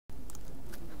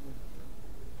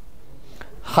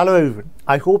Hello everyone,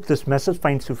 I hope this message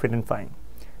finds you fit and fine.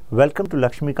 Welcome to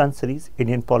Laxmikanth series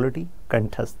Indian Polity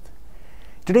Context.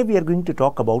 Today we are going to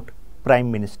talk about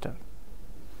Prime Minister.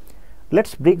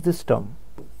 Let's break this term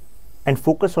and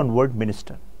focus on word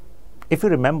minister. If you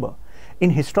remember,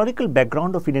 in historical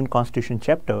background of Indian Constitution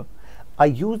chapter, I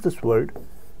used this word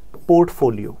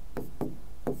portfolio.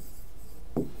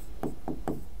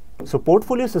 So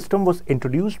portfolio system was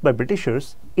introduced by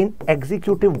Britishers in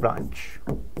executive branch.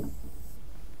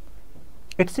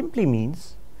 It simply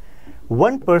means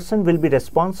one person will be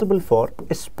responsible for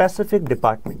specific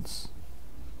departments.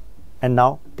 And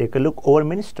now take a look over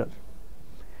minister.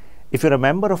 If you're a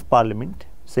member of parliament,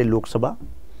 say Lok Sabha,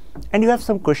 and you have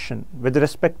some question with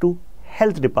respect to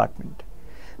health department,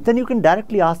 then you can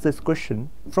directly ask this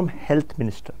question from health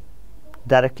minister.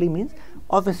 Directly means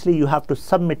obviously you have to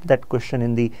submit that question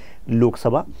in the Lok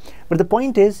Sabha. But the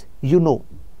point is, you know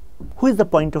who is the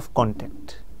point of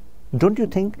contact. Don't you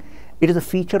think it is a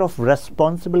feature of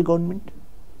responsible government?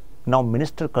 Now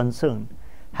minister concerned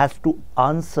has to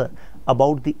answer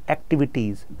about the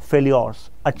activities,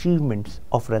 failures, achievements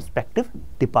of respective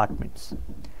departments.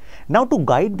 Now to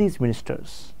guide these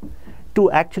ministers,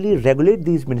 to actually regulate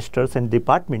these ministers and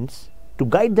departments, to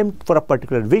guide them for a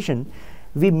particular vision,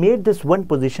 we made this one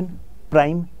position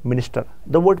Prime Minister.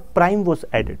 The word prime was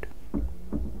added,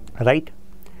 right?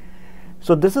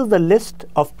 So this is the list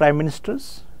of Prime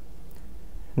Ministers.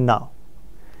 Now,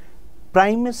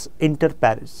 primus inter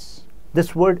pares.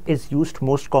 This word is used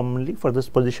most commonly for this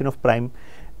position of Prime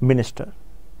Minister.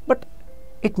 But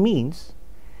it means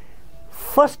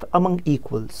first among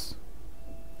equals,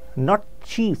 not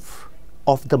chief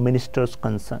of the ministers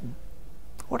concerned.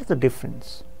 What is the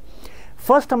difference?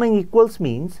 First among equals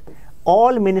means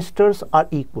all ministers are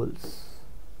equals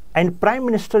and Prime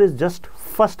Minister is just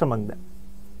first among them.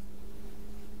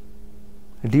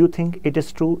 Do you think it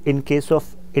is true in case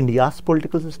of India's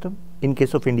political system? In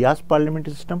case of India's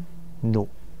parliamentary system? No.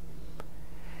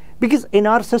 Because in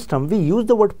our system, we use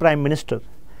the word Prime Minister.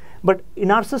 But in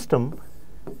our system,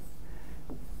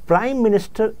 Prime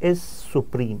Minister is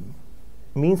supreme.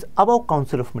 Means above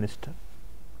Council of Ministers.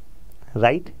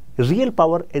 Right? Real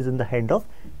power is in the hand of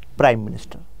Prime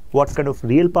Minister. What kind of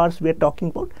real powers we are talking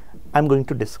about? I am going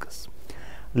to discuss.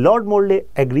 Lord Morley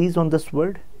agrees on this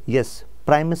word. Yes.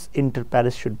 Primus inter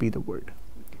pares should be the word.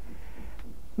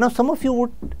 Now some of you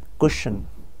would question,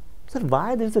 sir,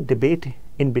 why there is a debate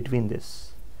in between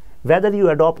this? Whether you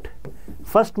adopt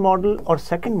first model or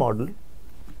second model,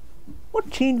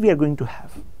 what change we are going to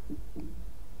have?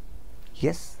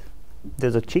 Yes, there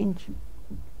is a change.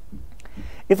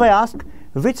 If I ask,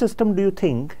 which system do you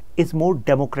think is more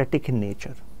democratic in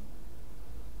nature?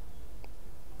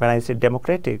 When I say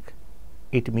democratic,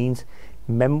 it means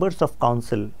members of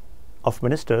council of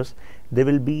ministers, they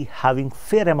will be having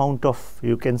fair amount of,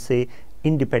 you can say,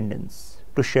 independence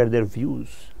to share their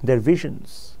views, their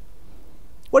visions.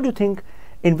 What do you think,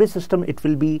 in which system it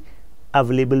will be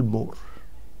available more?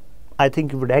 I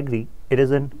think you would agree it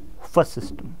is in first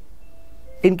system.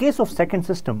 In case of second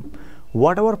system,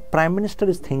 whatever Prime Minister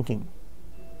is thinking,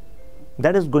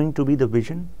 that is going to be the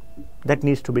vision that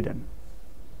needs to be done.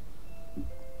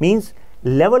 Means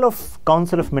level of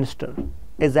Council of Minister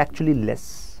is actually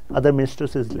less. Other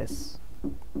ministers is less,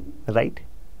 right?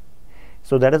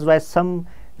 So that is why some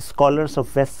scholars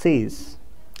of West says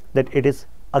that it is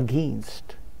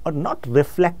against or not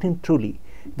reflecting truly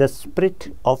the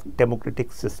spirit of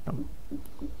democratic system.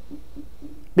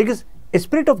 Because a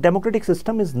spirit of democratic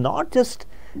system is not just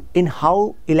in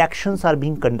how elections are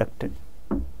being conducted,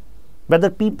 whether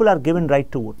people are given right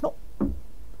to vote. No.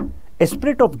 A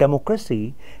spirit of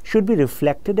democracy should be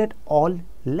reflected at all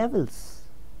levels.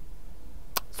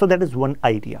 So that is one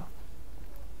idea.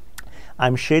 I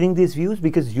am sharing these views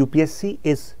because UPSC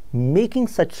is making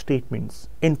such statements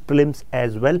in prelims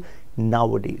as well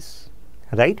nowadays,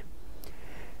 right?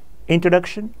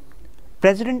 Introduction.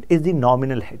 President is the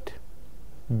nominal head.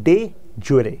 De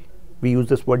jure. We use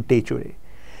this word de jure.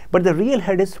 But the real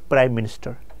head is Prime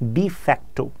Minister. De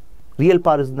facto. Real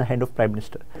power is in the hand of Prime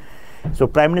Minister. So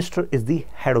Prime Minister is the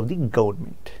head of the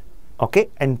government. Okay?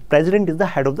 And President is the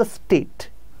head of the state.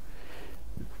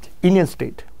 Indian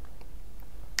state.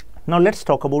 Now let's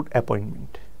talk about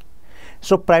appointment.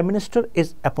 So Prime Minister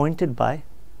is appointed by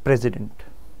President.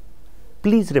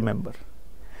 Please remember,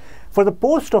 for the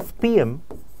post of PM,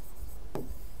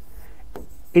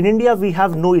 in India we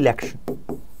have no election.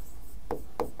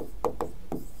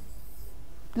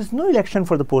 There is no election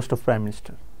for the post of Prime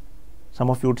Minister.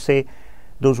 Some of you would say,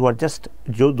 those who have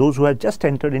just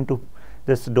entered into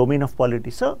this domain of polity,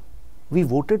 sir, we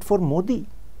voted for Modi.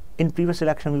 In previous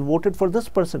election, we voted for this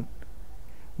person.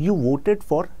 You voted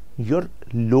for your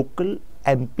local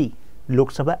MP,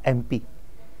 Lok Sabha MP.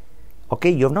 Okay,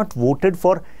 you have not voted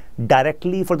for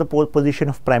directly for the position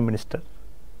of Prime Minister.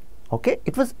 Okay,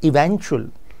 it was eventual.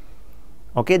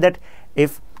 Okay, that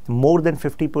if more than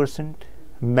 50%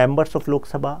 members of Lok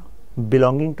Sabha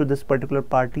belonging to this particular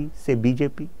party, say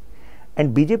BJP,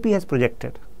 and BJP has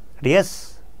projected,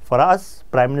 yes, for us,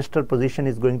 Prime Minister position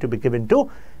is going to be given to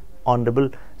Honorable,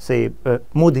 say,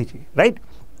 Modi ji, right?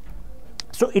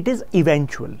 So it is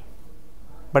eventual,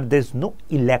 but there is no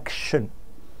election.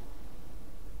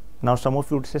 Now some of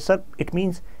you would say, sir, it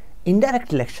means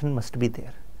indirect election must be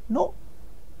there. No,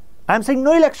 I am saying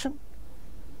no election.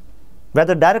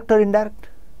 Whether direct or indirect,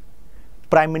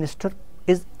 Prime Minister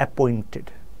is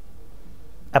appointed.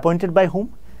 Appointed by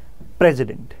whom?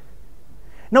 President.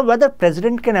 Now whether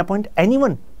President can appoint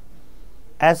anyone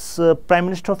as Prime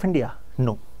Minister of India?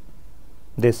 No.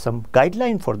 There is some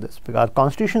guideline for this, because our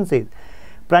Constitution says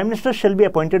Prime Minister shall be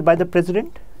appointed by the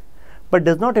President, but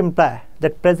does not imply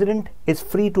that President is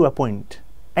free to appoint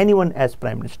anyone as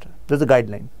Prime Minister. There is a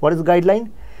guideline. What is the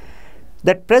guideline?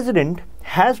 That President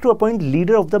has to appoint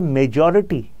leader of the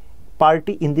majority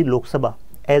party in the Lok Sabha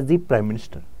as the Prime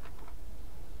Minister.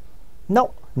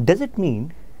 Now, does it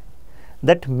mean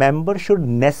that member should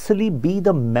necessarily be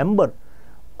the member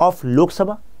of Lok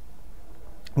Sabha?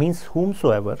 Means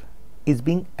whomsoever is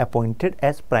being appointed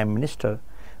as Prime Minister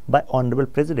by Honorable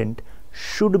President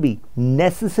should be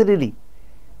necessarily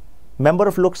member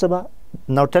of Lok Sabha.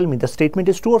 Now tell me, the statement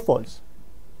is true or false?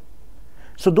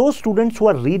 So those students who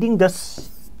are reading this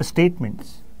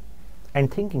statements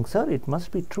and thinking, sir, it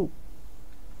must be true.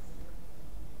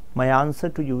 My answer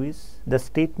to you is, the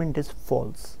statement is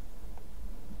false.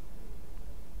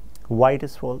 Why it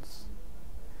is false?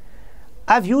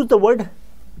 I have used the word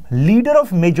leader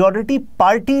of majority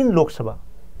party in Lok Sabha.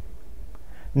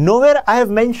 Nowhere I have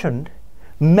mentioned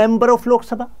member of Lok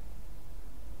Sabha.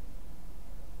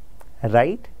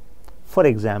 Right? For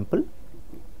example,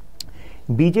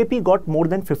 BJP got more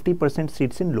than 50%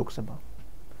 seats in Lok Sabha.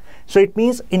 So it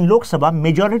means in Lok Sabha,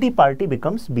 majority party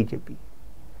becomes BJP.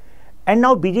 And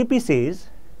now BJP says,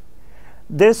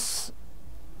 this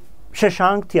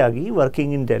Shashank Tyagi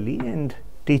working in Delhi and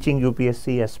teaching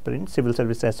UPSC aspirants, civil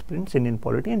service aspirants, Indian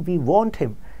polity, and we want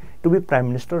him to be Prime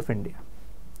Minister of India.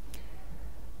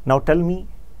 Now tell me,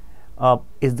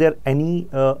 is there any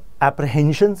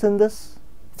apprehensions in this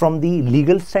from the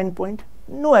legal standpoint?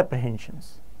 No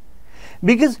apprehensions.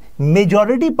 Because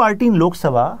majority party in Lok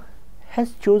Sabha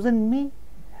has chosen me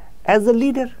as a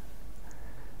leader.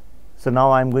 So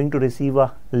now I am going to receive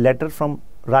a letter from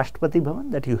Rashtrapati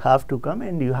Bhavan that you have to come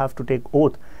and you have to take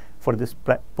oath for this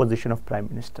position of Prime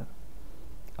Minister.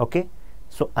 Okay?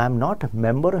 So I am not a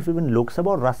member of even Lok Sabha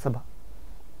or Rajya Sabha.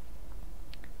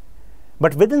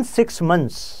 But within 6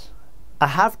 months, I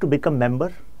have to become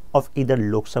member of either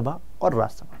Lok Sabha or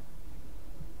Rajya Sabha.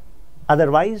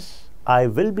 Otherwise, I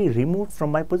will be removed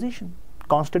from my position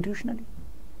constitutionally.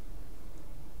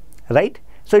 Right?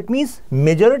 So it means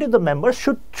majority of the members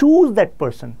should choose that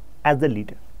person as the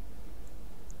leader.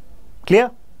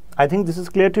 Clear? I think this is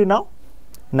clear to you now.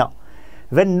 Now,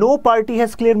 when no party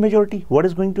has clear majority, what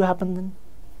is going to happen then?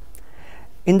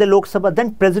 In the Lok Sabha,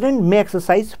 then President may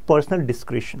exercise personal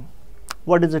discretion.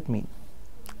 What does it mean?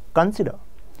 Consider,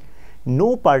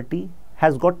 no party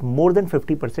has got more than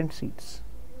 50% seats.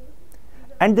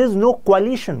 And there is no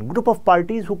coalition, group of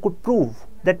parties who could prove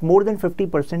that more than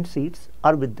 50% seats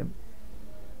are with them.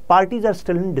 Parties are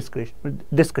still in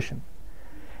discussion.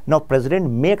 Now, President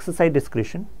may exercise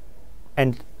discretion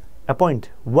and appoint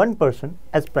one person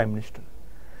as Prime Minister.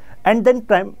 And then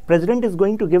President is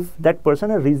going to give that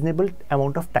person a reasonable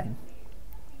amount of time.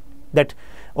 That,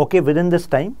 okay, within this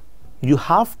time, you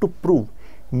have to prove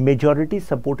majority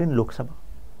support in Lok Sabha.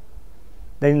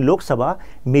 Then in Lok Sabha,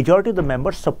 majority of the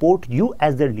members support you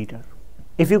as their leader.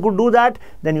 If you could do that,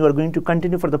 then you are going to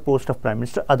continue for the post of Prime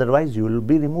Minister. Otherwise, you will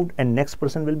be removed and next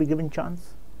person will be given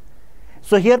chance.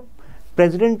 So here,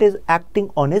 President is acting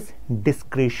on his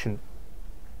discretion,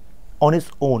 on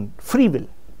his own, free will.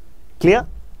 Clear?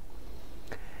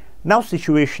 Now,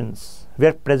 situations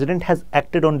where President has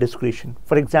acted on discretion.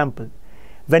 For example,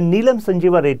 when Neelam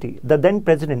Sanjeeva Reddy, the then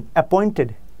President,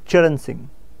 appointed Charan Singh,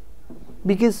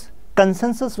 because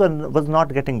consensus was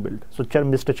not getting built. So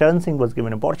Mr. Charan Singh was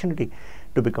given opportunity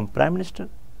to become Prime Minister,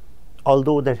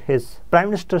 although that his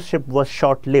Prime Ministership was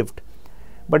short-lived,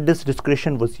 but this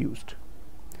discretion was used.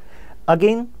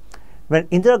 Again, when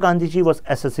Indira Gandhi ji was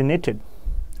assassinated,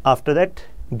 after that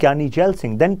Gyani Jail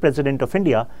Singh, then President of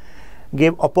India,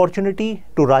 gave opportunity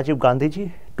to Rajiv Gandhi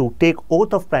ji to take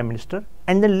oath of Prime Minister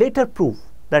and then later prove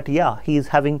that yeah, he is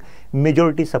having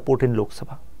majority support in Lok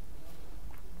Sabha.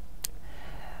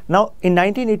 Now in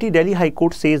 1980 Delhi High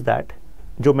Court says that,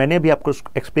 जो मैंने अभी आपको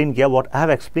explain किया, what I have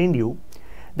explained you,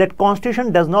 that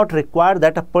Constitution does not require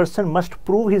that a person must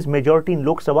prove his majority in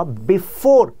Lok Sabha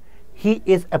before he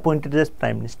is appointed as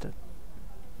Prime Minister.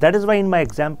 That is why in my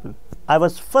example, I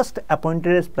was first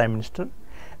appointed as Prime Minister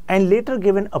and later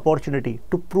given opportunity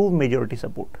to prove majority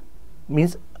support.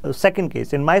 Means second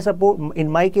case. In my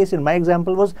case, in my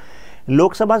example was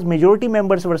Lok Sabha's majority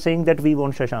members were saying that we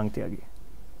want Shashank Tyagi,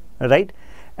 right?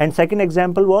 And second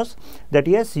example was that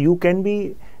yes, you can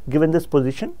be given this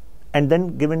position and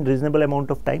then given reasonable amount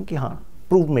of time ki haan,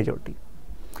 prove majority.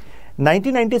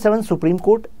 1997 Supreme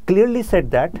Court clearly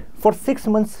said that for 6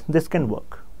 months this can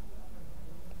work,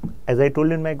 as I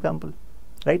told in my example,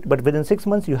 right? But within 6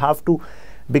 months you have to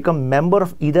become member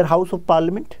of either House of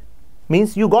Parliament,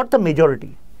 means you got the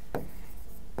majority.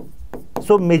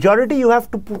 So majority you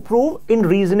have to prove in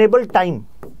reasonable time,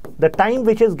 the time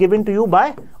which is given to you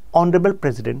by Honorable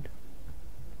President,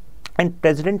 and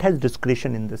President has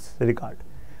discretion in this regard,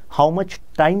 how much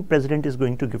time President is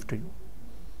going to give to you,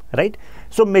 right?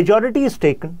 So majority is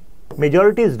taken,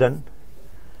 majority is done,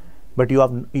 but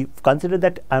you consider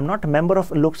that I am not a member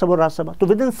of Lok Sabha or Rajya Sabha, so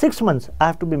within 6 months I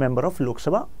have to be member of Lok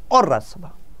Sabha or Rajya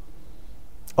Sabha.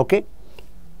 Okay.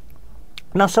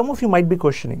 Now some of you might be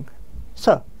questioning,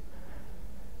 sir,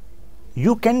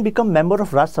 you can become member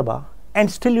of Rajya Sabha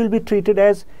and still you will be treated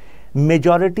as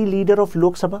majority leader of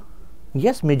Lok Sabha.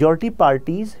 Yes, majority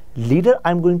party's leader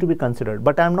I am going to be considered,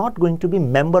 but I am not going to be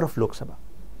member of Lok Sabha.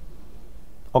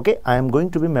 Okay, I am going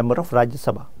to be member of Rajya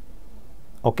Sabha.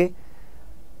 Okay.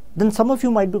 Then some of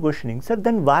you might be questioning, sir,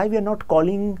 then why we are not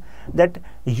calling that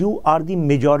you are the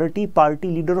majority party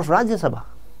leader of Rajya Sabha?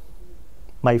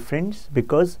 My friends,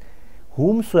 because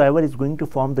whomsoever is going to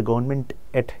form the government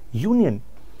at union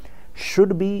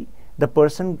should be the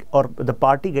person or the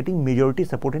party getting majority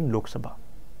support in Lok Sabha,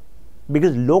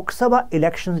 because Lok Sabha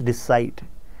elections decide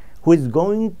who is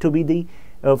going to be the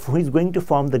who is going to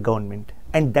form the government,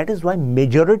 and that is why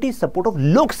majority support of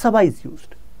Lok Sabha is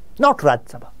used, not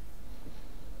Rajya Sabha.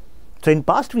 So in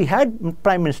past we had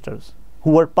prime ministers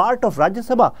who were part of Rajya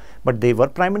Sabha, but they were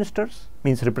prime ministers,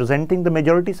 means representing the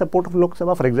majority support of Lok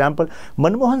Sabha. For example,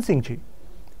 Manmohan Singh ji,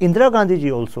 Indira Gandhi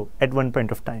ji also at one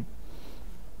point of time.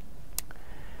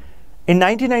 In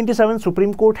 1997,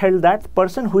 Supreme Court held that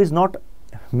person who is not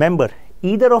member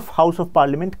either of House of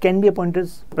Parliament can be appointed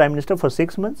as Prime Minister for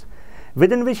 6 months,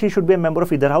 within which he should be a member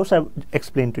of either house. I have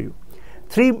explained to you.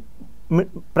 3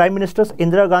 Prime Ministers,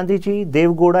 Indira Gandhi ji,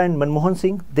 Dev Gowda and Manmohan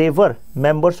Singh, they were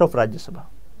members of Rajya Sabha.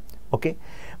 Okay.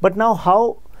 But now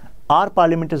how our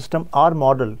parliamentary system, our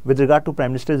model with regard to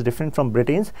Prime Minister is different from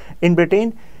Britain's. In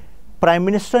Britain, Prime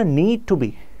Minister need to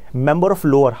be member of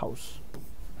lower house.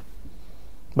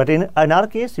 But in our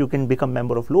case, you can become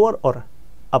member of lower or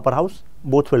upper house,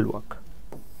 both will work.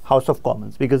 House of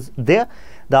Commons, because there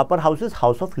the upper house is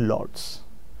House of Lords,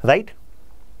 right?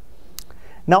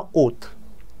 Now oath.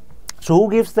 So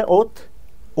who gives the oath?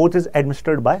 Oath is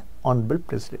administered by Honorable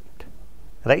President,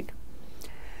 right?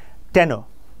 Tenure.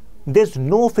 There's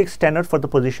no fixed tenure for the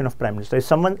position of Prime Minister.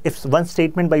 If one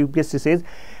statement by UPSC says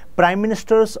Prime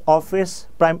Minister's office,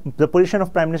 the position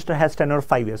of Prime Minister has tenure of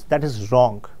 5 years, that is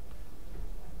wrong.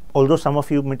 Although some of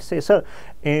you might say, sir,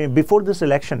 before this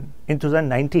election in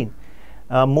 2019,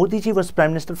 Modi ji was Prime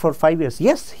Minister for 5 years.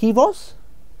 Yes, he was,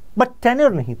 but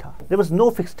tenure nahi tha. There was no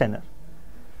fixed tenure.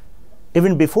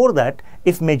 Even before that,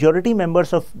 if majority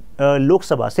members of Lok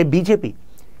Sabha, say BJP,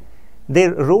 they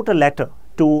wrote a letter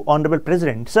to Honorable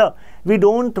President, sir, we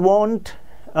don't want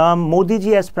Modi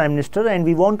ji as Prime Minister and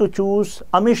we want to choose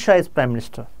Amit Shah as Prime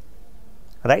Minister,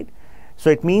 right? So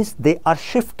it means they are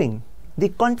shifting the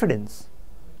confidence,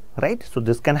 right? So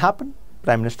this can happen.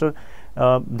 Prime Minister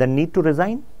then need to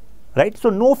resign, right? So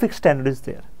no fixed tenure is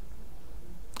there.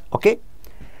 Okay.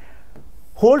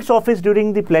 Holds office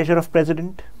during the pleasure of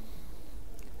President,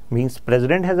 means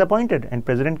President has appointed and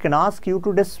President can ask you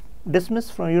to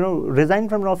dismiss from, resign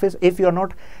from office if you are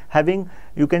not having,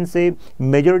 you can say,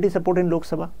 majority support in Lok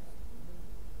Sabha,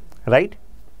 right?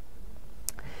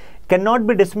 Cannot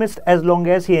be dismissed as long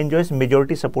as he enjoys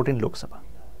majority support in Lok Sabha,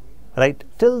 right?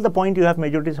 Till the point you have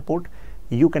majority support,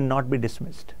 you cannot be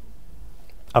dismissed.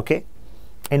 Okay.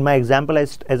 In my example,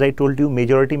 as I told you,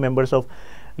 majority members of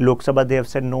Lok Sabha, they have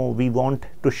said, no, we want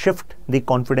to shift the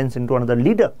confidence into another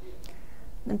leader.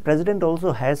 Then President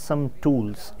also has some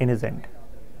tools in his end.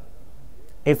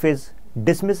 If his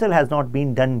dismissal has not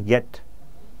been done yet,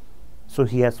 so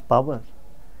he has power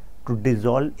to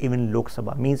dissolve even Lok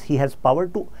Sabha, means he has power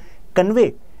to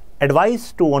convey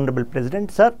advice to Honorable President,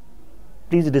 sir,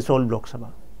 please dissolve Lok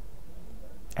Sabha.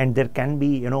 And there can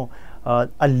be,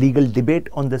 a legal debate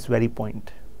on this very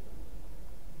point.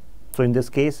 So in this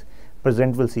case,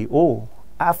 President will see, oh,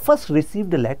 I first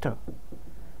received a letter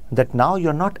that now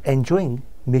you're not enjoying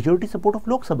majority support of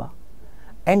Lok Sabha.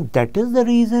 And that is the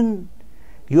reason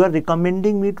you are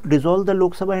recommending me to dissolve the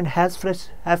Lok Sabha and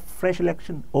have fresh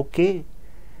election. Okay.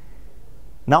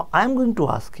 Now I am going to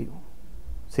ask you,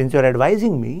 since you are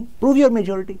advising me, prove your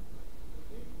majority.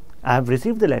 I have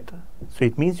received the letter. So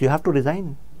it means you have to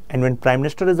resign. And when Prime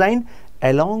Minister resigns,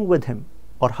 along with him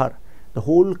or her, the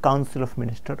whole Council of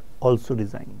Ministers also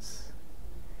resigns.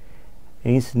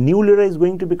 His new leader is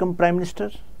going to become Prime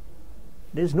Minister.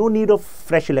 There is no need of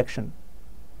fresh election,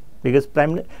 because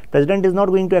President is not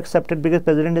going to accept it, because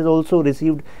President has also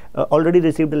already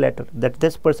received a letter that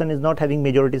this person is not having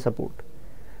majority support.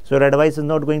 So your advice is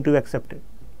not going to be accepted.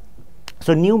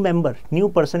 So new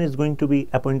person is going to be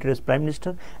appointed as Prime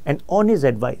Minister, and on his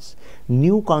advice,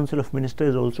 new Council of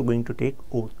Ministers is also going to take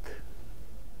oath.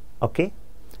 Okay.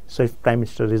 So if Prime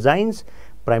Minister resigns,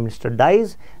 Prime Minister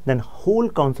dies, then whole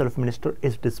Council of Ministers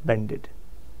is disbanded.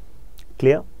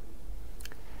 Clear?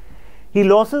 He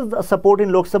loses the support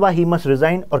in Lok Sabha, he must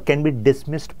resign or can be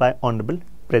dismissed by Honorable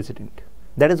President.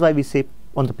 That is why we say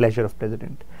on the pleasure of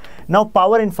President. Now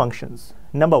power and functions.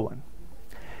 Number 1.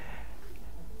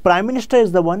 Prime Minister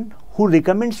is the one who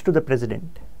recommends to the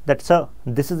President that, sir,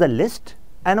 this is a list,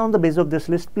 and on the basis of this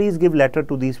list, please give letter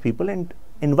to these people and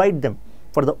invite them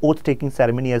for the oath-taking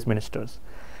ceremony as ministers.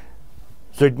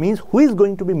 So it means who is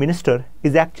going to be minister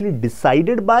is actually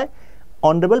decided by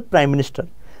Honorable Prime Minister,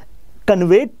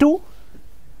 conveyed to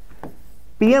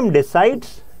PM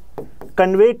decides,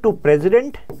 conveyed to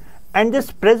President, and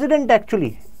this President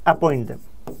actually appoint them.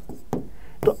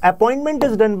 So appointment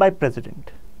is done by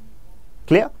President.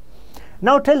 Clear?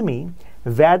 Now tell me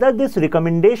whether this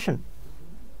recommendation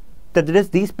that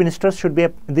these ministers should be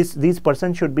these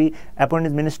persons should be appointed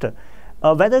as minister,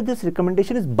 whether this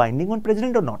recommendation is binding on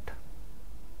President or not.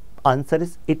 Answer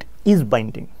is it is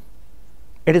binding.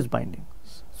 It is binding.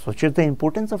 So which is the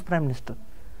importance of Prime Minister?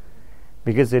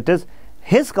 Because it is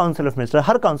his Council of Ministers,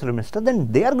 her Council of Ministers,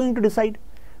 then they are going to decide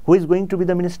who is going to be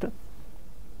the minister.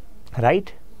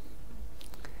 Right?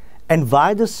 And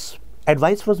why this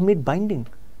advice was made binding?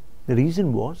 The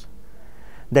reason was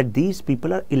that these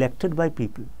people are elected by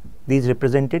people. These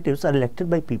representatives are elected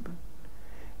by people.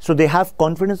 So they have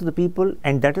confidence of the people,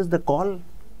 and that is the call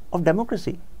of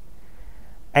democracy.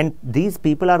 And these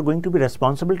people are going to be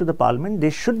responsible to the Parliament. They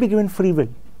should be given free will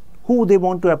who they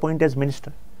want to appoint as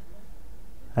minister.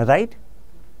 Right?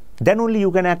 Then only you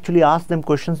can actually ask them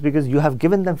questions, because you have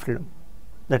given them freedom.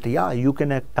 That yeah, you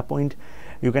can appoint,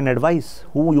 you can advise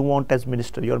who you want as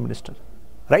minister, your minister.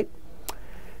 Right?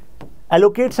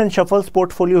 Allocates and shuffles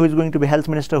portfolio, who is going to be health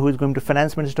minister, who is going to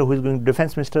finance minister, who is going to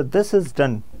defense minister. This is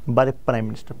done by the Prime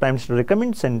Minister. Prime Minister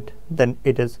recommends, and then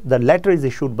the letter is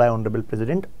issued by Honorable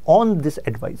President on this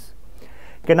advice.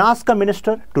 Can ask a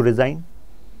minister to resign,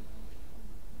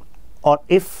 or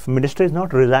if minister is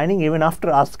not resigning even after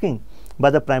asking by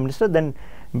the Prime Minister, then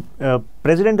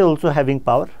President is also having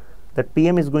power, that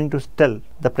PM is going to tell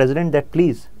the President that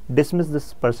please dismiss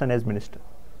this person as minister.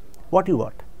 What you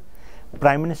got?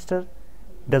 Prime Minister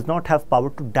does not have power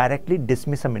to directly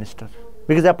dismiss a minister,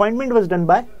 because the appointment was done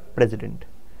by President.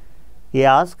 He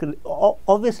asked,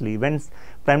 obviously when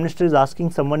Prime Minister is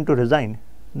asking someone to resign,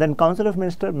 then Council of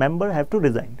Minister member have to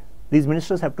resign. These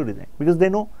ministers have to resign, because they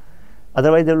know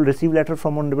otherwise they will receive letter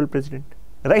from Honorable President.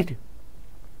 Right?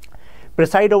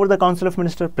 Preside over the Council of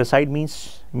Minister. Preside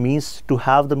means to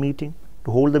have the meeting,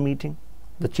 to hold the meeting,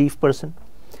 the chief person.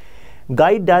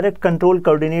 Guide, direct, control,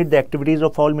 coordinate the activities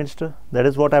of all minister. That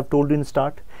is what I have told you in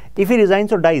start. If he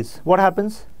resigns or dies, what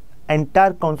happens?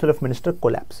 Entire Council of Minister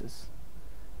collapses.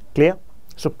 Clear?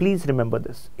 So please remember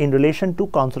this in relation to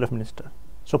Council of Minister.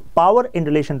 So power in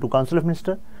relation to Council of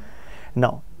Minister.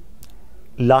 Now,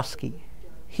 last key.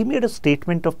 He made a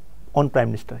statement on Prime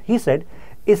Minister. He said,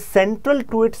 is central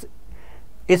to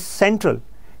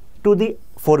the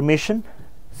formation,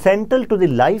 central to the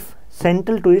life,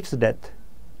 central to its death.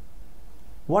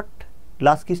 What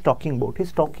Lasky is talking about? He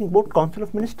is talking about Council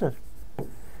of Minister.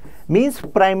 Means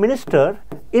Prime Minister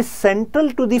is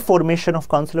central to the formation of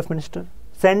Council of Minister,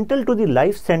 central to the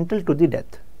life, central to the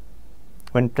death.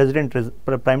 When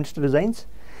Prime Minister resigns,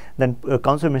 then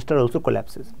Council of Minister also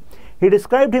collapses. He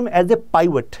described him as a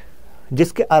pivot,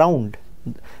 jiske around.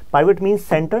 Pivot means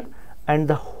center, and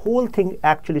the whole thing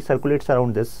actually circulates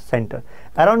around this center,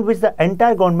 around which the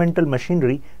entire governmental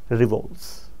machinery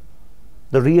revolves.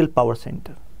 The real power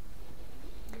center.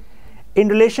 In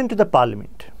relation to the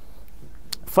Parliament,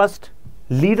 first,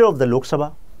 leader of the Lok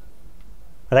Sabha,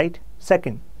 right?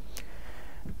 Second,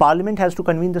 Parliament has to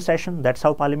convene the session. That's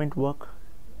how Parliament works.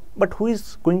 But who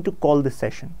is going to call this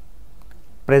session?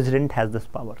 President has this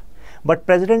power. But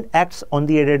President acts on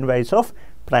the advice of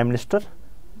Prime Minister,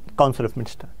 Council of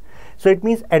Ministers. So it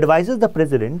means advises the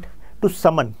President to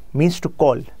summon, means to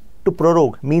call, to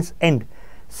prorogue, means end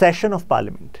session of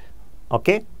Parliament.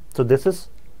 Okay, so this is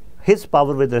his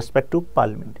power with respect to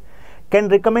Parliament. Can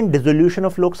recommend dissolution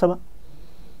of Lok Sabha,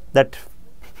 that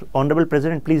Honorable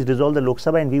President, please dissolve the Lok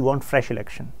Sabha and we want fresh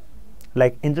election,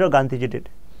 like Indira Gandhi ji did.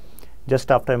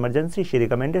 Just after emergency, she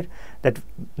recommended that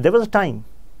there was a time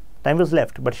was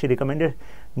left, but she recommended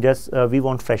just we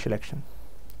want fresh election.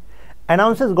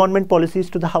 Announces government policies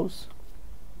to the House.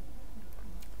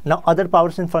 Now other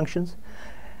powers and functions.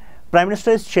 Prime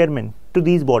Minister is chairman to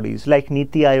these bodies like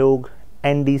Niti Aayog,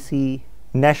 NDC,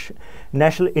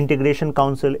 National Integration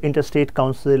Council, Interstate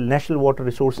Council, National Water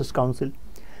Resources Council.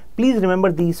 Please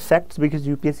remember these facts because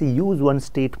UPSC use one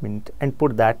statement and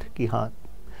put that ki haan,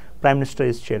 Prime Minister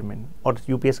is chairman, or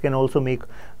UPSC can also make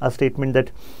a statement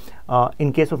that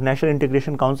in case of National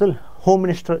Integration Council, Home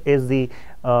Minister is the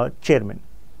chairman.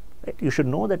 Right? You should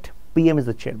know that PM is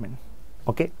the chairman.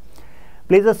 Okay,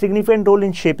 plays a significant role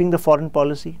in shaping the foreign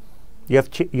policy. You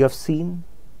have seen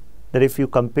that if you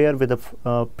compare with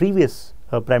the previous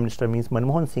Prime Minister, means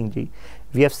Manmohan Singh ji,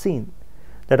 we have seen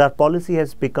that our policy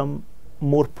has become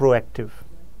more proactive,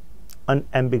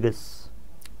 unambiguous,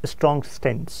 strong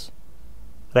stance.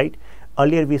 Right?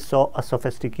 Earlier we saw a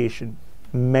sophistication,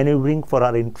 maneuvering for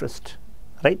our interest.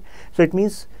 Right? So it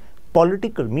means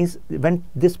political, means when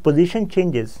this position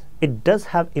changes, it does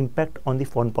have impact on the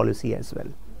foreign policy as well.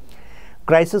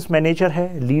 Crisis manager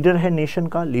hai, leader hai nation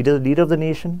ka, leader of the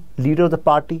nation, leader of the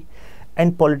party,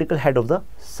 and political head of the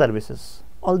services,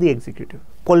 all the executive,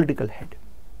 political head,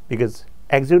 because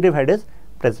executive head is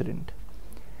President.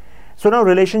 So now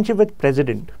relationship with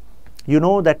President, you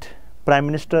know that Prime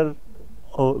Minister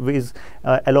is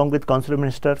along with Council of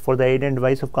Minister for the aid and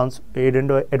advice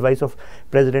of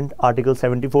President. Article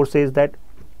 74 says that.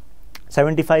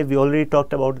 75 we already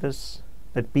talked about this,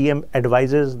 that PM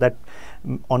advises that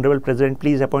Honorable President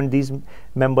please appoint these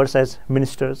members as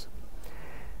ministers.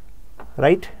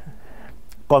 Right?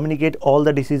 Communicate all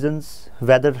the decisions,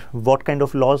 whether what kind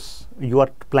of laws you are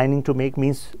planning to make,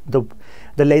 means the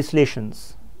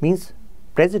legislations, means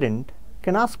President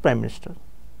can ask Prime Minister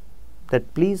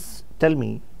that please tell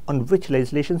me on which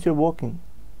legislations you're working.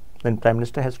 Then Prime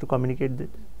Minister has to communicate this.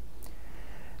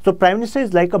 So Prime Minister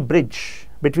is like a bridge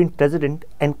between President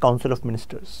and Council of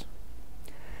Ministers.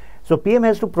 So PM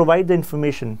has to provide the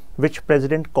information which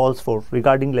President calls for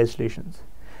regarding legislations.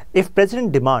 If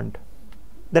President demand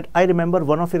that, I remember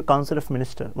one of your Council of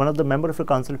Minister, one of the member of your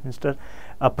Council of Minister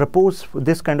propose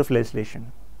this kind of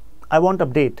legislation. I want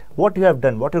update what you have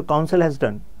done, what your council has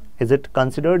done. Is it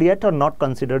considered yet or not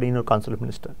considered in your Council of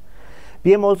Minister?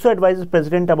 PM also advises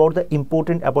President about the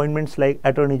important appointments like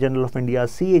Attorney General of India,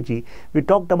 CAG. We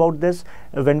talked about this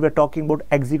when we were talking about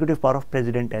executive power of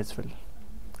President as well.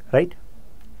 Right?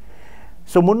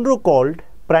 So Munro called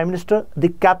Prime Minister the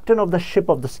captain of the ship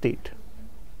of the state.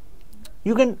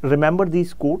 You can remember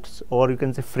these quotes, or you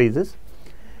can say phrases,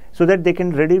 so that they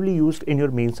can readily be used in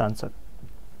your mains answer.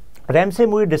 Ramsay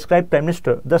Mui described Prime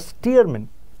Minister the steerman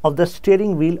of the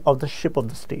steering wheel of the ship of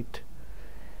the state.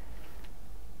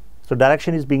 So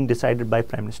direction is being decided by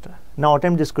Prime Minister. Now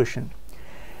attempt this question.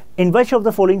 In which of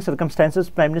the following circumstances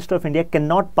Prime Minister of India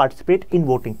cannot participate in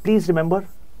voting? Please remember,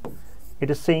 it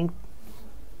is saying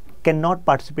cannot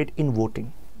participate in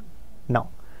voting. Now,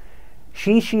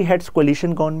 she heads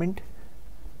coalition government.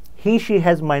 She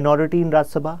has minority in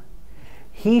Rajya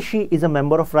Sabha. She is a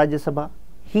member of Rajya Sabha.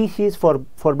 She is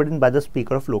forbidden by the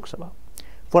Speaker of Lok Sabha.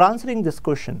 For answering this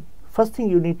question, first thing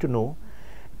you need to know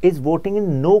is voting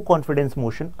in no confidence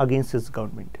motion against his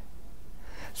government.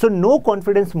 So no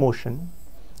confidence motion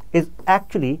is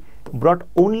actually brought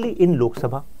only in Lok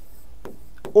Sabha.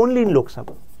 Only in Lok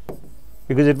Sabha.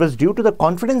 Because it was due to the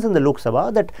confidence in the Lok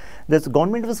Sabha that this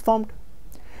government was formed.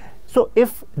 So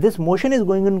if this motion is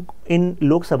going in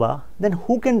Lok Sabha, then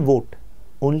who can vote?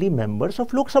 Only members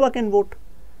of Lok Sabha can vote.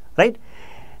 Right?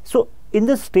 So in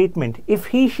this statement, if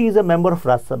she is a member of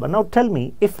Rajya Sabha, now tell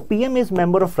me, if PM is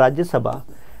member of Rajya Sabha,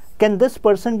 can this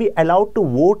person be allowed to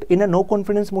vote in a no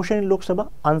confidence motion in Lok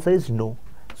Sabha? Answer is no.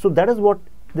 So that is what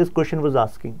this question was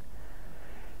asking.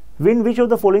 In which of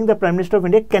the following the Prime Minister of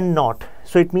India cannot?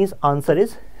 So it means answer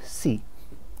is C.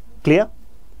 Clear?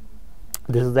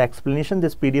 This is the explanation.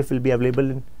 This PDF will be available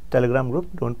in Telegram group.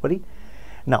 Don't worry.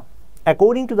 Now,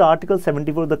 according to the Article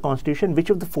 74 of the Constitution,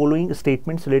 which of the following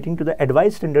statements relating to the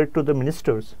advice tendered to the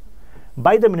ministers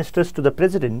by the ministers to the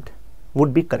President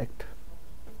would be correct?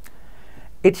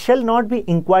 It shall not be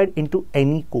inquired into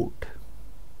any court.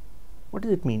 What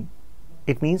does it mean?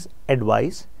 It means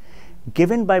advice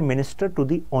given by minister to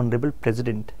the Honorable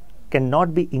President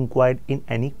cannot be inquired in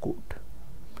any court.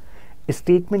 A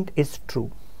statement is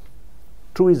true.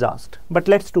 True is asked. But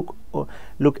let's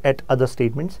look at other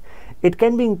statements. It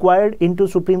can be inquired into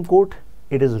Supreme Court.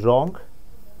 It is wrong,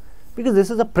 because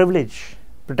this is a privilege,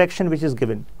 protection which is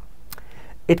given.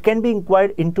 It can be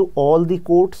inquired into all the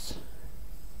courts.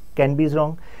 Can be is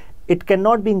wrong. It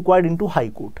cannot be inquired into High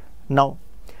Court. Now,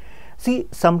 see,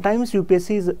 sometimes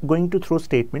UPSC is going to throw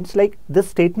statements like this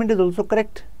statement is also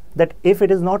correct, that if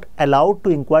it is not allowed to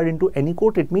inquire into any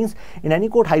court, it means in any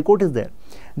court High Court is there.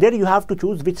 There you have to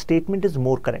choose which statement is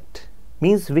more correct,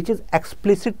 means which is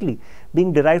explicitly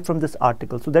being derived from this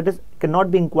article. So that is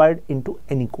cannot be inquired into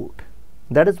any court.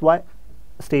 That is why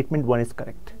statement 1 is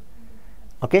correct.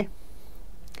 Okay.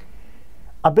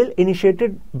 A bill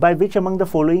initiated by which among the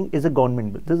following is a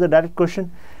government bill? This is a direct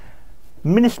question.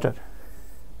 Minister.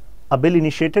 A bill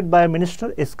initiated by a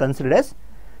minister is considered as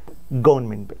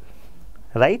government bill,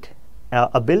 right?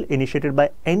 A bill initiated by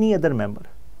any other member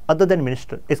other than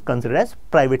minister is considered as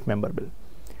private member bill.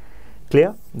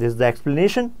 Clear? This is the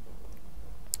explanation.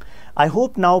 I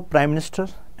hope now Prime Minister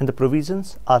and the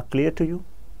provisions are clear to you.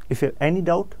 If you have any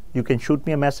doubt, you can shoot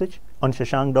me a message on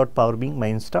shashank.powerbeing,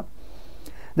 my Insta.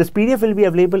 This PDF will be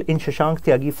available in Shashank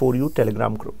Tyagi 4U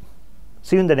Telegram group.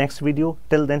 See you in the next video.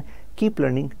 Till then, keep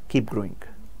learning, keep growing.